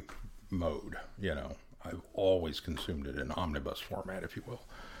story mode. I've always consumed it in omnibus format, if you will.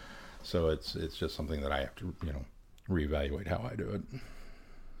 So it's just something that I have to, reevaluate how I do it.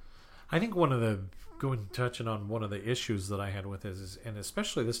 I think touching on one of the issues that I had with it is, and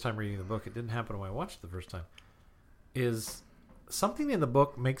especially this time reading the book, it didn't happen when I watched it the first time, is something in the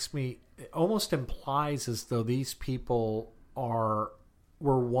book it almost implies as though these people were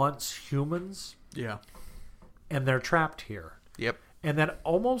once humans. Yeah. And they're trapped here. Yep. And that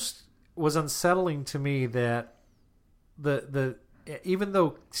almost was unsettling to me, that even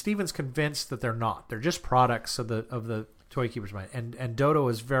though Stephen's convinced that they're not, they're just products of the Toy Keeper's mind. And Dodo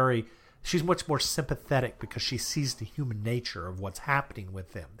is she's much more sympathetic because she sees the human nature of what's happening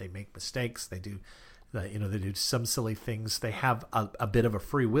with them. They make mistakes. They do, they do some silly things. They have a bit of a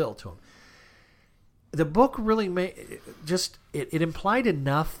free will to them. The book really it implied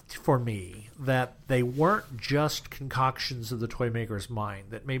enough for me that they weren't just concoctions of the toy maker's mind,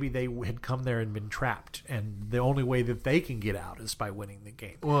 that maybe they had come there and been trapped, and the only way that they can get out is by winning the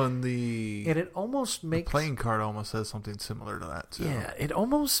game. Well, and it almost makes the playing card almost says something similar to that too. Yeah, it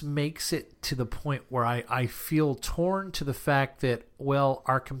almost makes it to the point where I feel torn to the fact that, well,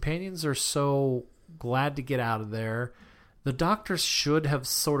 our companions are so glad to get out of there. The doctor should have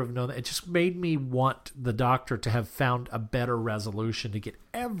sort of known that. It just made me want the doctor to have found a better resolution to get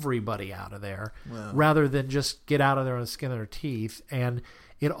everybody out of there, rather than just get out of there on the skin of their teeth. And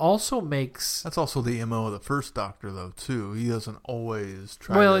it also makes... That's also the MO of the first Doctor, though, too. He doesn't always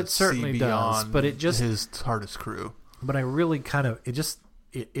try to it certainly see does, beyond but it just, his TARDIS crew. But I really kind of...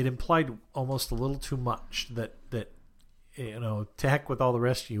 It implied almost a little too much that to heck with all the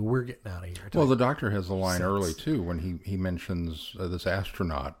rest of you, we're getting out of here. Well, the doctor has a line early, too, when he mentions this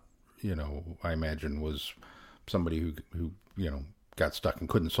astronaut, I imagine was somebody who got stuck and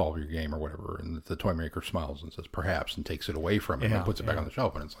couldn't solve your game or whatever. And the toy maker smiles and says, perhaps, and takes it away from him and puts it back on the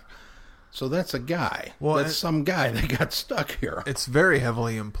shelf. And it's like, so that's a guy. Well, that's some guy that got stuck here. It's very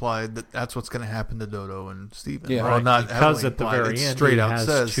heavily implied that that's what's going to happen to Dodo and Steven. Yeah, well, right. not Because heavily at the implied, very it end, straight he out has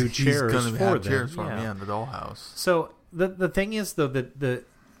says two he's chairs going to for have them. chairs for him, Yeah. in the dollhouse. So the thing is, though, that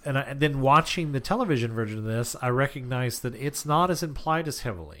and then watching the television version of this, I recognize that it's not as implied as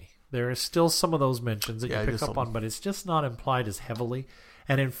heavily. There is still some of those mentions that Yeah, you pick just up a- on, but it's just not implied as heavily.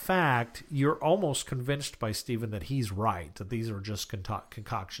 And in fact, you're almost convinced by Stephen that he's right, that these are just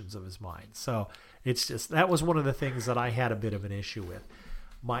concoctions of his mind. So it's just, that was one of the things that I had a bit of an issue with.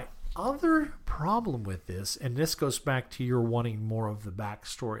 My other problem with this, and this goes back to your wanting more of the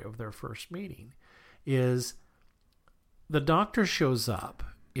backstory of their first meeting, is the doctor shows up.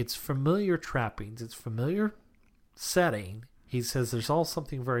 It's familiar trappings. It's familiar setting. He says there's all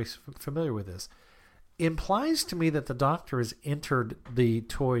something very familiar with this. Implies to me that the doctor has entered the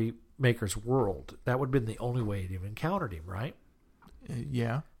toy maker's world. That would have been the only way he'd have encountered him, right?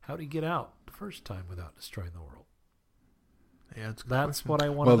 Yeah. How'd he get out the first time without destroying the world? Yeah, it's a good That's question. what I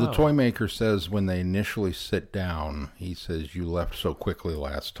want to Well, know. the toy maker says when they initially sit down, he says, you left so quickly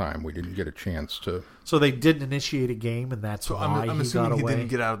last time. We didn't get a chance to... So they didn't initiate a game, and that's So why I'm he got assuming he away. didn't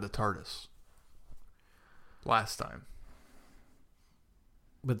get out of the TARDIS last time.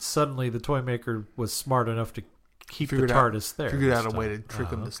 But suddenly the toy maker was smart enough to keep the Figured out- TARDIS there. figured this out a way time. to trick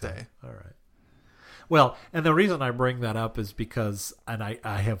him to okay. stay. All right. Well, and the reason I bring that up is because, and I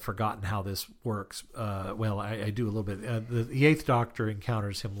have forgotten how this works. I do a little bit. The Eighth Doctor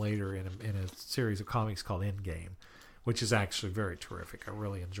encounters him later in a series of comics called Endgame, which is actually very terrific. I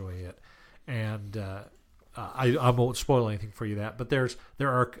really enjoy it. And I won't spoil anything for you but there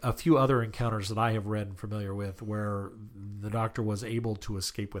are a few other encounters that I have read and familiar with where the Doctor was able to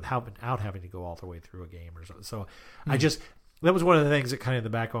escape without having to go all the way through a game or something. So that was one of the things that kind of in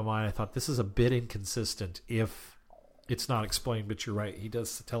the back of my mind, I thought this is a bit inconsistent if it's not explained, but you're right. He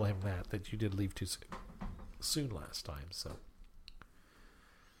does tell him that you did leave too soon last time. So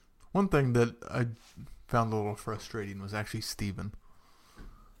One thing that I found a little frustrating was actually Steven.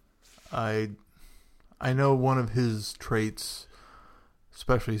 I know one of his traits,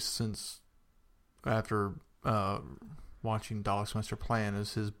 especially since after watching Dalek's Master Plan,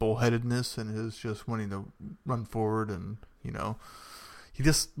 is his bullheadedness and his just wanting to run forward, and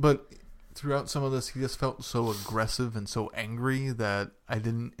but throughout some of this he just felt so aggressive and so angry that I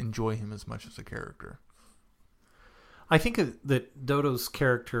didn't enjoy him as much as a character. I think that Dodo's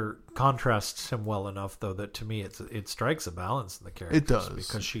character contrasts him well enough, though, that to me it strikes a balance in the character. It does.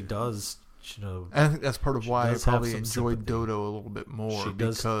 Because she does, And I think that's part of why I does have probably some enjoyed sympathy. Dodo a little bit more,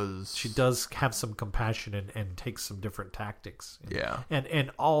 because she does have some compassion and takes some different tactics. Yeah.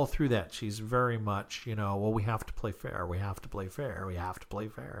 And all through that, she's very much, well, we have to play fair. We have to play fair. We have to play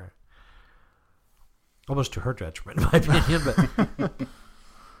fair. Almost to her detriment, in my opinion. But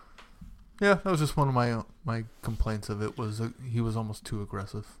Yeah, that was just one of my complaints of it, was he was almost too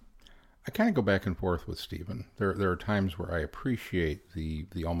aggressive. I kind of go back and forth with Stephen. There are times where I appreciate the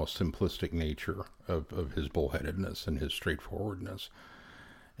almost simplistic nature of his bullheadedness and his straightforwardness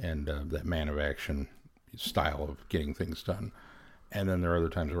and that man of action style of getting things done. And then there are other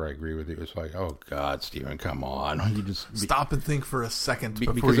times where I agree with you. It's like, oh God, Stephen, come on! You just Stop and think for a second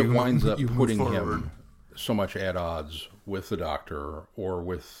before because you it winds up you move putting forward. him so much at odds with the Doctor or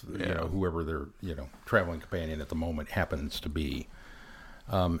with whoever their traveling companion at the moment happens to be.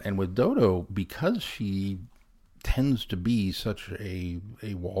 And with Dodo, because she tends to be such a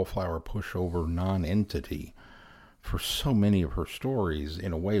wallflower pushover non-entity for so many of her stories,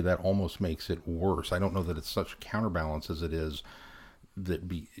 in a way that almost makes it worse. I don't know that it's such counterbalance as it is that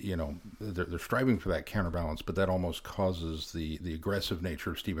they're striving for that counterbalance, but that almost causes the aggressive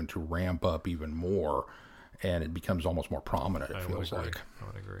nature of Stephen to ramp up even more, and it becomes almost more prominent, it feels like. I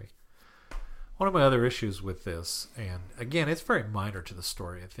would agree. One of my other issues with this, and again, it's very minor to the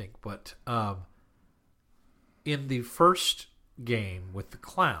story, I think, but in the first game with the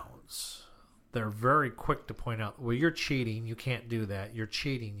clowns, they're very quick to point out, well, you're cheating, you can't do that. You're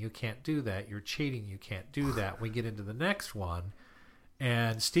cheating, you can't do that. You're cheating, you can't do that. We get into the next one,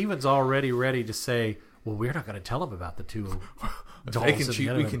 and Steven's already ready to say, well, we're not going to tell him about the two dolls. They can and cheat,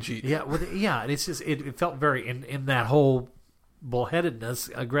 the we other- can cheat. Yeah, well, yeah, and it's just it felt very in that whole bullheadedness,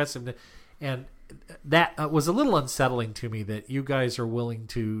 aggressiveness, and that was a little unsettling to me, that you guys are willing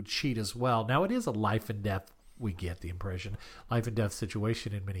to cheat as well. Now, it is a life and death, we get the impression, life and death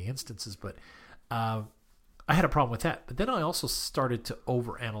situation in many instances, but I had a problem with that. But then I also started to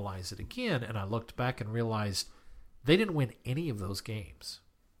overanalyze it again, and I looked back and realized they didn't win any of those games.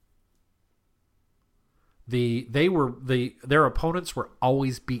 their opponents were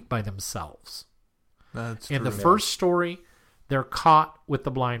always beat by themselves. That's In true. the first story, they're caught with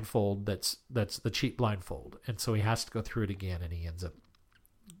the blindfold. That's the cheap blindfold, and so he has to go through it again, and he ends up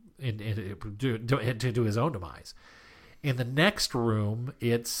to do his own demise. In the next room,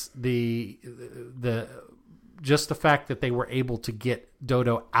 it's the just the fact that they were able to get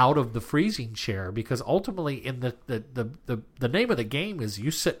Dodo out of the freezing chair, because ultimately in the name of the game is you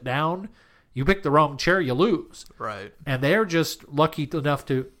sit down, you pick the wrong chair, you lose. Right. And they're just lucky enough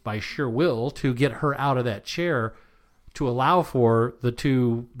to, by sheer will, to get her out of that chair to allow for the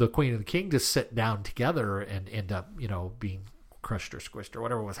Queen and the King to sit down together and end up, being crushed or squished or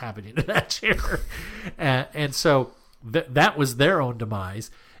whatever was happening to that chair. And so that was their own demise.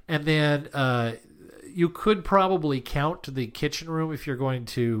 And then you could probably count the kitchen room if you're going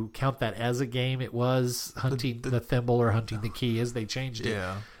to count that as a game. It was hunting the thimble or hunting the key, as they changed it.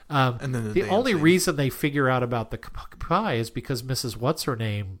 Yeah. And then the only dancing. reason they figure out about the pie is because Mrs.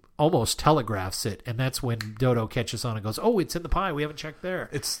 What's-Her-Name almost telegraphs it, and that's when Dodo catches on and goes, "Oh, it's in the pie. We haven't checked there."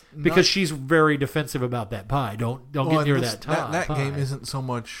 It's because she's very defensive about that pie. Don't get near that pie. That game isn't so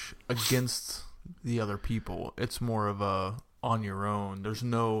much against the other people. It's more of a on your own. There's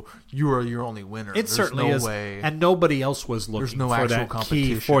no you are your only winner. It There's certainly no is, way. and nobody else was looking no for actual that key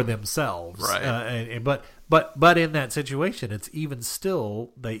competition. for themselves. Right. But in that situation, it's even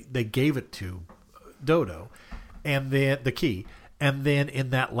still they gave it to Dodo, and then the key, and then in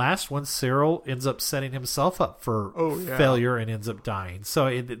that last one, Cyril ends up setting himself up for failure and ends up dying. So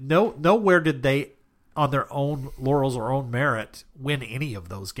nowhere did they, on their own laurels or own merit, win any of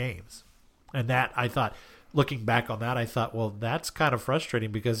those games, and that I thought. Looking back on that, I thought, well, that's kind of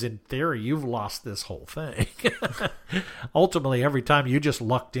frustrating because in theory, you've lost this whole thing. Ultimately, every time you just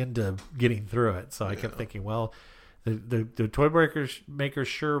lucked into getting through it. So I kept thinking, well, the toy makers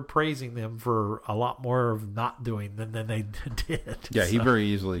sure praising them for a lot more of not doing than they did. Yeah, he very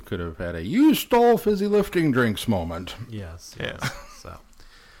easily could have had a "you stole fizzy lifting drinks" moment. Yes. Yeah. So.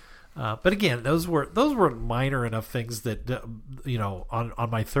 But again, those were minor enough things that on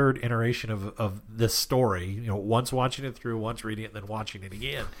my third iteration of this story, once watching it through, once reading it, and then watching it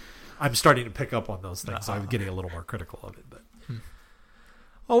again, I'm starting to pick up on those things. So I'm getting a little more critical of it. But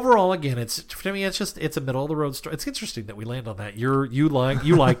overall, again, it's a middle of the road story. It's interesting that we land on that. You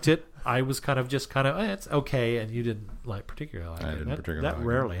liked it. I was kind of it's okay, and you didn't particularly like it. I didn't particularly that like it.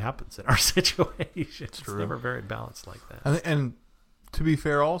 rarely happens in our situation. It's true. never very balanced like that. And to be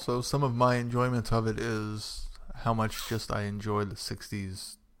fair, also, some of my enjoyment of it is how much just I enjoy the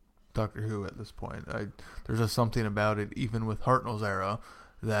 60s Doctor Who at this point. There's just something about it, even with Hartnell's era,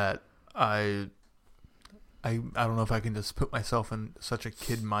 that I don't know if I can just put myself in such a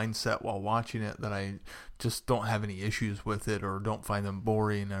kid mindset while watching it that I just don't have any issues with it or don't find them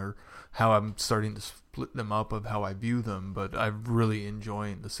boring or how I'm starting to split them up of how I view them. But I'm really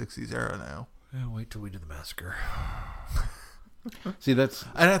enjoying the 60s era now. Yeah, wait till we do the massacre. See, that's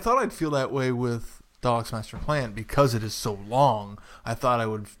And I thought I'd feel that way with Dalek's Master Plan because it is so long. I thought I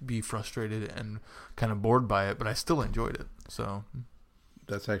would be frustrated and kind of bored by it, but I still enjoyed it. So,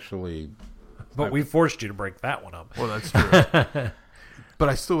 that's actually. But we forced you to break that one up. well, that's true. But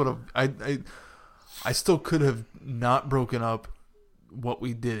I still would have. I still could have not broken up what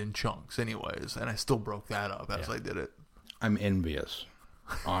we did in chunks, anyways, and I still broke that up as I did it. I'm envious,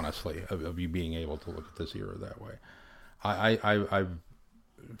 honestly, of you being able to look at this era that way. I've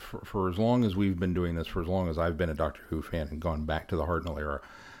for as long as we've been doing this, for as long as I've been a Doctor Who fan and gone back to the Hartnell era,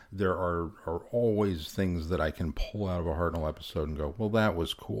 there are always things that I can pull out of a Hartnell episode and go, well, that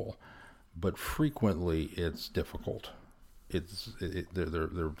was cool. But frequently, it's difficult. There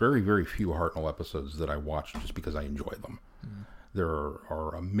are very, very few Hartnell episodes that I watch just because I enjoy them. Mm. There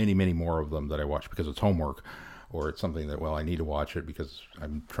are many, many more of them that I watch because it's homework, or it's something that, well, I need to watch it because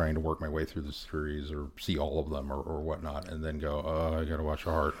I'm trying to work my way through the series or see all of them or whatnot, and then go, I got to watch a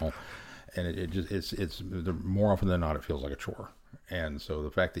Hartnell. And it's more often than not, it feels like a chore. And so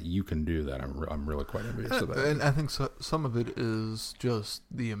the fact that you can do that, I'm really quite envious of that. And I think some of it is just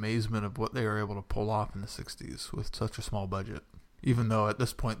the amazement of what they were able to pull off in the 60s with such a small budget. Even though at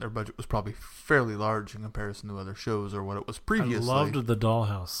this point their budget was probably fairly large in comparison to other shows or what it was previously. I loved the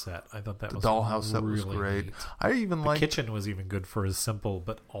dollhouse set. I thought that the was dollhouse set was really great. neat. I even liked the kitchen was even good for as simple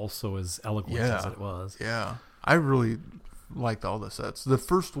but also as eloquent as it was. Yeah, I really liked all the sets. The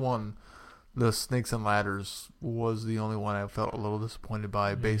first one, the Snakes and Ladders, was the only one I felt a little disappointed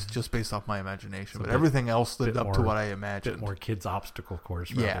by, based off my imagination. But everything else lived up to what I imagined. A bit more kids' obstacle course.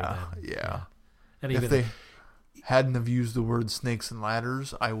 Yeah. And if even they hadn't have used the word Snakes and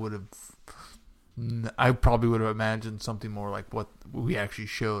Ladders, I would have I probably would have imagined something more like what we actually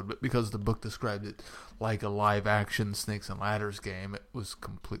showed, but because the book described it like a live-action Snakes and Ladders game, it was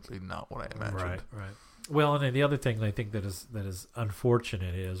completely not what I imagined. Right. Well, and then the other thing I think that is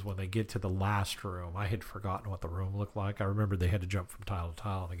unfortunate is when they get to the last room. I had forgotten what the room looked like. I remember they had to jump from tile to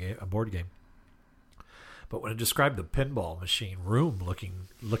tile in a board game. But when it described the pinball machine room looking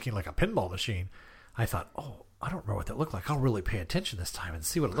like a pinball machine, I thought, oh, I don't remember what that looked like. I'll really pay attention this time and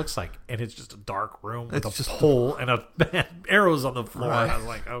see what it looks like. And it's just a dark room with It's a just hole and arrows on the floor. Right. And I was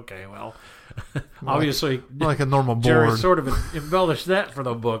like, okay, well, obviously, Like a normal Jerry board. sort of embellished that for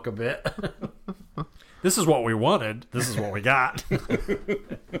the book a bit. This is what we wanted. This is what we got.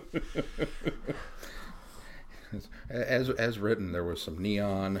 As written, there was some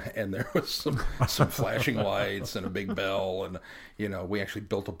neon and there was some flashing lights and a big bell, and we actually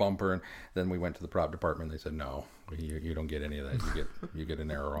built a bumper, and then we went to the prop department. And they said, no, you don't get any of that. You get an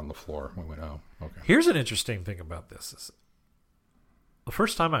error on the floor. We went, oh, okay. Here's an interesting thing about this: is the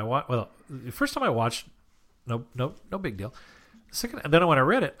first time I watched, no big deal. Then when I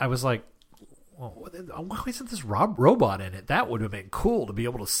read it, I was like, well, why isn't this robot in it? That would have been cool to be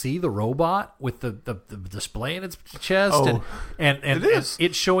able to see the robot with the display in its chest. Oh, and it is.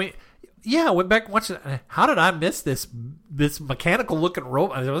 it's showing. Yeah, I went back and watched it. How did I miss this mechanical looking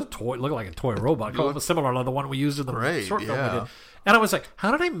robot? It was a toy, looked like a toy robot, similar to the one we used in the short film we did. And I was like,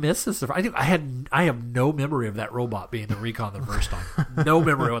 how did I miss this? I have no memory of that robot being the Recon the first time. No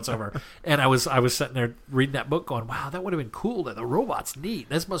memory whatsoever. And I was sitting there reading that book going, wow, that would have been cool. That the robot's neat.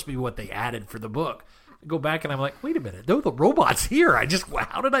 This must be what they added for the book. I go back and I'm like, wait a minute. No, the robot's here.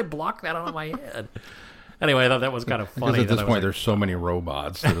 How did I block that out of my head? Anyway, I thought that was kind of funny. Because at this point, there's so many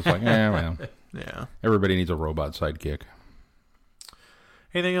robots that it's like, well, Yeah. everybody needs a robot sidekick.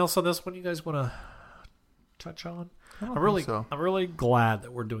 Anything else on this one you guys want to touch on? I don't I'm really, think so. I'm really glad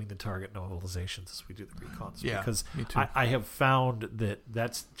that we're doing the Target novelizations as we do the Recons. Yeah, because me too. I have found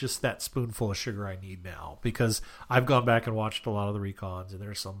that's just that spoonful of sugar I need now. Because I've gone back and watched a lot of the Recons, and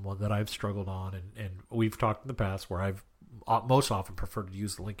there's some that I've struggled on, and we've talked in the past where I've most often preferred to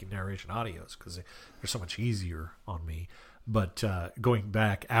use the linking narration audios because they're so much easier on me. But going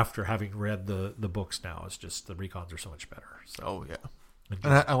back after having read the books now, it's just the Recons are so much better. So, Oh, yeah.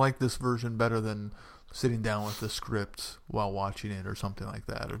 And I like this version better than sitting down with the script while watching it or something like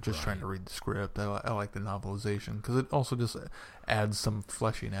that, or just trying to read the script. I like the novelization because it also just adds some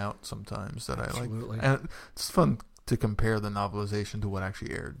fleshing out sometimes that Absolutely. I like. And it's fun to compare the novelization to what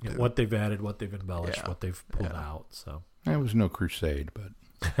actually aired. yeah, too. what they've added, what they've embellished, Yeah. what they've pulled Yeah. out. So. It was no crusade, but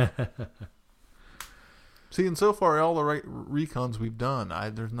See, and so far, all the recons we've done,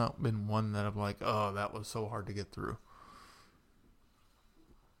 there's not been one that I'm like, oh, that was so hard to get through.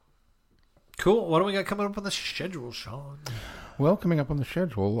 Cool. What do we got coming up on the schedule, Sean? well, coming up on the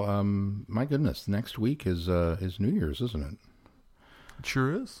schedule, my goodness, next week is New Year's, isn't it? It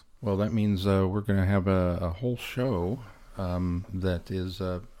sure is. Well, that means we're going to have a whole show that is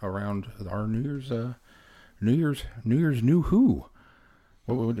around our New Year's New Who.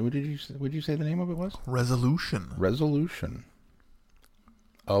 What did you say? Would you say the name of it was? Resolution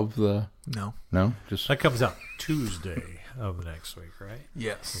of the no just That comes out Tuesday of next week, right?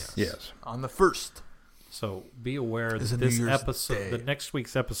 Yes. yes. On the 1st. So be aware Is that a New this Year's episode, Day. the next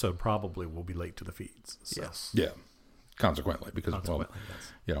week's episode, probably will be late to the feeds. So. Yes. Yeah. Consequently, because Consequently,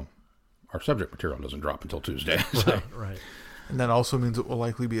 yes. our subject material doesn't drop until Tuesday. So. Right. And that also means it will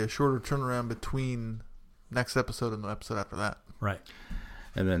likely be a shorter turnaround between next episode and the episode after that. Right.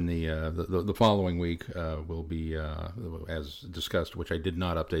 And then the following week will be, as discussed, which I did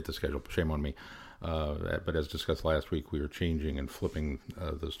not update the schedule, shame on me, but as discussed last week, we are changing and flipping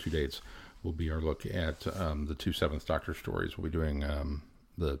those two dates. Will be our look at the 2 Seventh Doctor stories. We'll be doing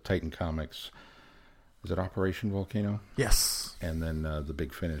the Titan Comics, is it Operation Volcano? Yes. And then the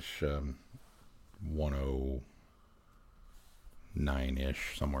Big Finish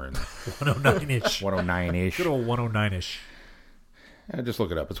 109-ish, somewhere in there. 109-ish. 109-ish. Good old 109-ish. Just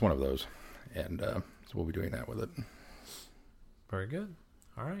look it up. It's one of those. And so we'll be doing that with it. Very good.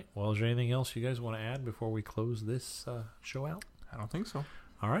 All right. Well, is there anything else you guys want to add before we close this show out? I don't think so.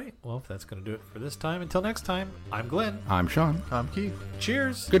 All right. Well, if that's going to do it for this time, until next time, I'm Glenn. I'm Sean. I'm Keith.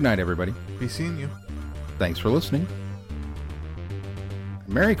 Cheers. Good night, everybody. Be seeing you. Thanks for listening.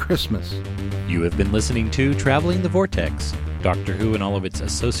 Merry Christmas. You have been listening to Traveling the Vortex. Doctor Who and all of its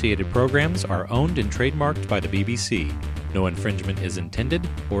associated programs are owned and trademarked by the BBC. No infringement is intended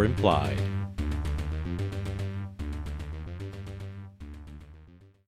or implied.